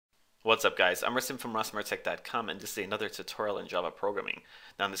What's up, guys? I'm Rasim from RasMartech.com, and this is another tutorial in Java programming.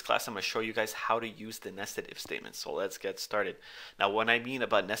 Now in this class I'm going to show you guys how to use the nested if statement. So let's get started. Now what I mean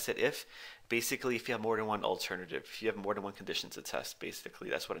about nested if, basically if you have more than one alternative, if you have more than one condition to test,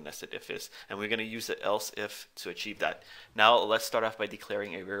 basically that's what a nested if is. And we're going to use the else if to achieve that. Now let's start off by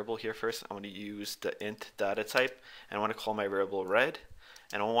declaring a variable here first. I'm going to use the int data type, and I want to call my variable red,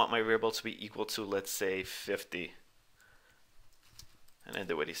 and I want my variable to be equal to, let's say, 50. And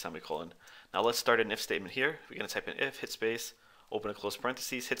end it with a semicolon. Now let's start an if statement here. We're going to type in if, hit space, open and close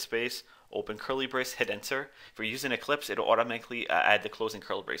parentheses, hit space, open curly brace, hit enter. If you're using Eclipse, it'll automatically add the closing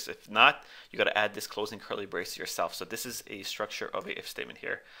curly brace. If not, you got to add this closing curly brace yourself. So this is a structure of a if statement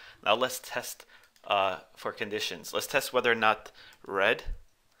here. Now let's test for conditions. Let's test whether or not red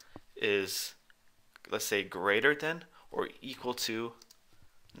is, let's say, greater than or equal to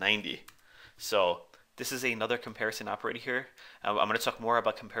 90. So this is another comparison operator here. I'm going to talk more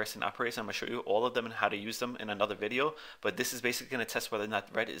about comparison operators. I'm going to show you all of them and how to use them in another video. But this is basically going to test whether or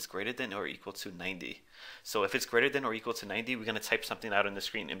not red is greater than or equal to 90. So if it's greater than or equal to 90, we're going to type something out on the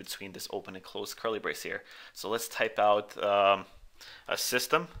screen in between this open and closed curly brace here. So let's type out a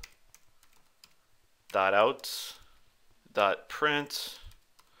system dot out dot print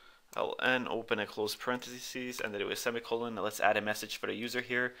ln open and close parentheses and then do a semicolon. Now let's add a message for the user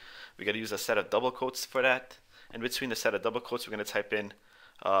here. We got to use a set of double quotes for that, and between the set of double quotes we're going to type in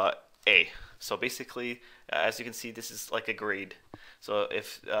A. So basically, as you can see, this is like a grade. So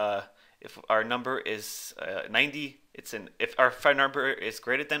if our number is 90, it's an, if our number is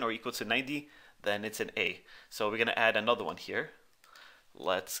greater than or equal to 90, then it's an A. So we're going to add another one here.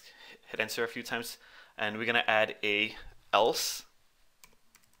 Let's hit enter a few times, and we're going to add a else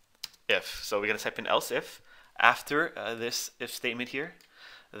if. So we're going to type in else if after this if statement here.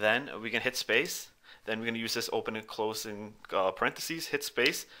 Then we can hit space. Then we're going to use this open and closing parentheses, hit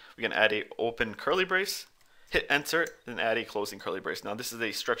space. We're going to add a open curly brace, hit enter, then add a closing curly brace. Now this is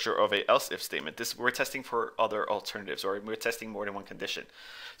a structure of a else if statement. This we're testing for other alternatives, or we're testing more than one condition.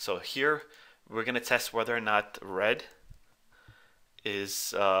 So here we're going to test whether or not red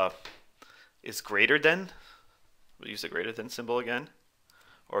is greater than, we'll use the greater than symbol again,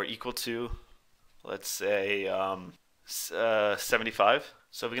 or equal to, let's say, 75.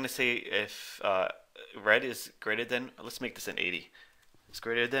 So we're going to say if red is greater than, let's make this an 80. It's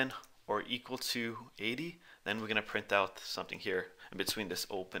greater than or equal to 80, then we're going to print out something here in between this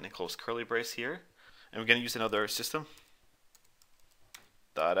open and close curly brace here. And we're going to use another system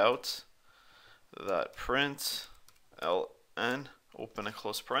dot out dot print ln open and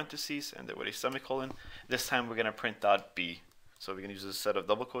close parentheses and then with a semicolon. This time we're going to print out B. So we're going to use a set of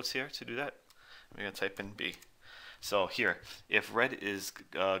double quotes here to do that. We're going to type in B. So here, if red is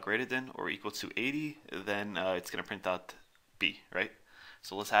greater than or equal to 80, then it's going to print out B, right?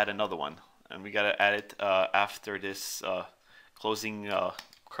 So let's add another one. And we got to add it after this closing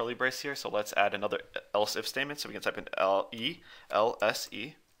curly brace here. So let's add another else if statement. So we can type in LSE,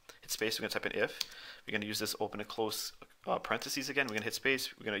 hit space, we're going to type in if. We're going to use this open and close parentheses again. We're going to hit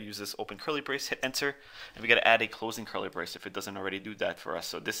space. We're going to use this open curly brace, hit enter, and we got to add a closing curly brace if it doesn't already do that for us.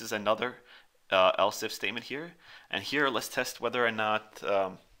 So this is another else if statement here. And here let's test whether or not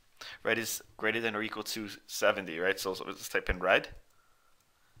red is greater than or equal to 70, right? So let's type in red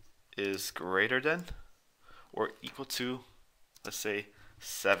is greater than or equal to, let's say,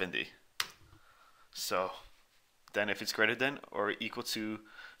 70. So then if it's greater than or equal to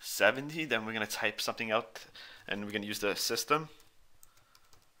 70, then we're going to type something out, and we're going to use the system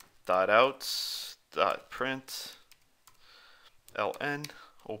dot out dot print ln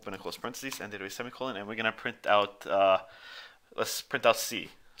open and close parentheses and then a semicolon, and we're going to print out let's print out C.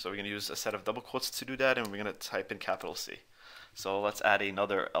 So we're going to use a set of double quotes to do that, and we're going to type in capital C. So let's add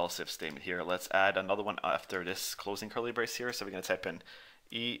another else if statement here. Let's add another one after this closing curly brace here. So we're going to type in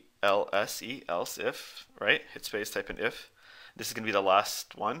ELSE, else if, right? Hit space, type in if. This is going to be the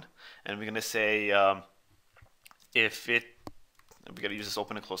last one, and we're going to say if it, we got to use this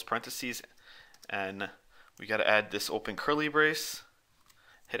open and close parentheses, and we got to add this open curly brace,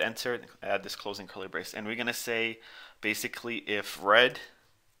 hit enter, add this closing curly brace, and we're going to say basically if red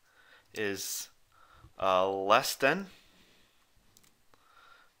is less than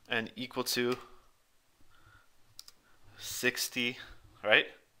and equal to 60, right?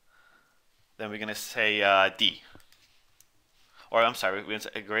 Then we're going to say D. Or I'm sorry, we're going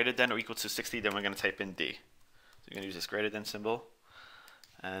to say greater than or equal to 60, then we're going to type in D. So you're going to use this greater than symbol,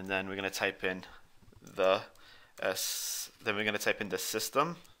 and then we're going to type in the S, then we're going to type in the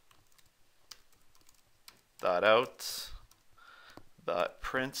system dot out dot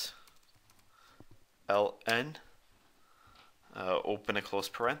print ln open and close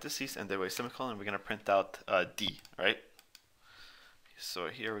parentheses, and then a semicolon. We're going to print out D, right? So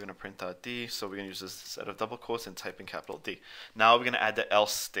here we're going to print out D. So we're going to use this set of double quotes and type in capital D. Now we're going to add the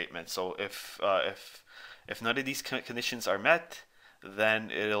else statement. So if none of these conditions are met,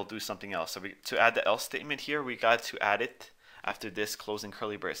 then it'll do something else. So to add the else statement here, we got to add it after this closing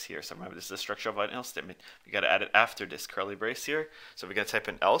curly brace here. So remember, this is the structure of an else statement. We got to add it after this curly brace here. So we're going to type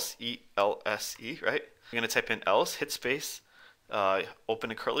in else, E-L-S-E, right? We're going to type in else, hit space, open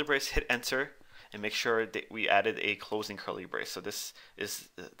a curly brace, hit enter, and make sure that we added a closing curly brace. So this is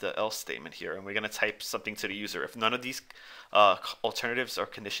the else statement here, and we're going to type something to the user. If none of these alternatives or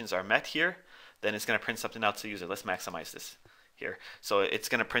conditions are met here, then it's going to print something out to the user. Let's maximize this here. So it's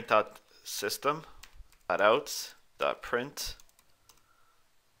going to print out system.out.print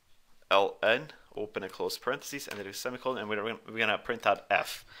ln, open and close parentheses, and then a semicolon, and we're going to print out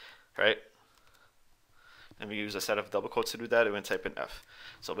f, right? And we use a set of double quotes to do that. We're going to type in F.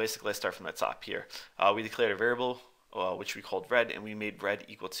 So basically, let's start from the top here. We declared a variable, which we called red, and we made red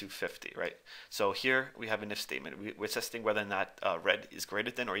equal to 50, right? So here we have an if statement. We're testing whether or not red is greater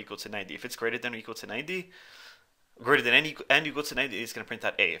than or equal to 90. If it's greater than or equal to 90, greater than and equal to 90, it's going to print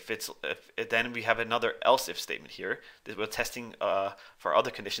out A. Then we have another else if statement here. We're testing for other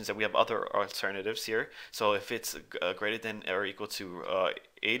conditions, and we have other alternatives here. So if it's greater than or equal to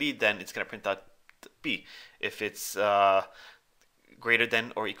 80, then it's going to print out B. If it's greater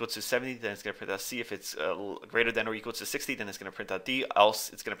than or equal to 70, then it's going to print out C. If it's greater than or equal to 60, then it's going to print out D.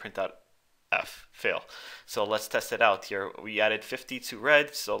 Else, it's going to print out F. Fail. So let's test it out here. We added 50 to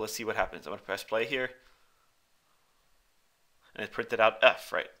red, so let's see what happens. I'm going to press play here, and it printed out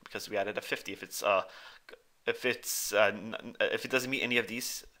F, right? Because we added a 50. If it doesn't meet any of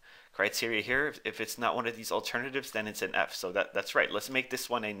these criteria here, if it's not one of these alternatives, then it's an F. So that's right. Let's make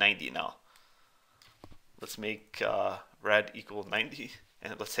this one a 90 now. Let's make red equal 90,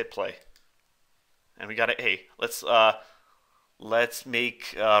 and let's hit play. And we got an A. Let's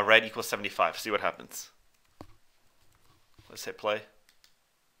make red equal 75. See what happens. Let's hit play.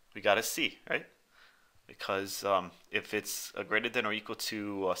 We got a C, right? Because if it's greater than or equal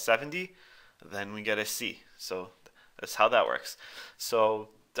to 70, then we get a C. So that's how that works. So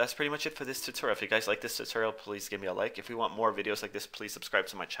that's pretty much it for this tutorial. If you guys like this tutorial, please give me a like. If you want more videos like this, please subscribe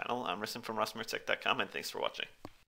to my channel. I'm Rustin from RusmerTech.com, and thanks for watching.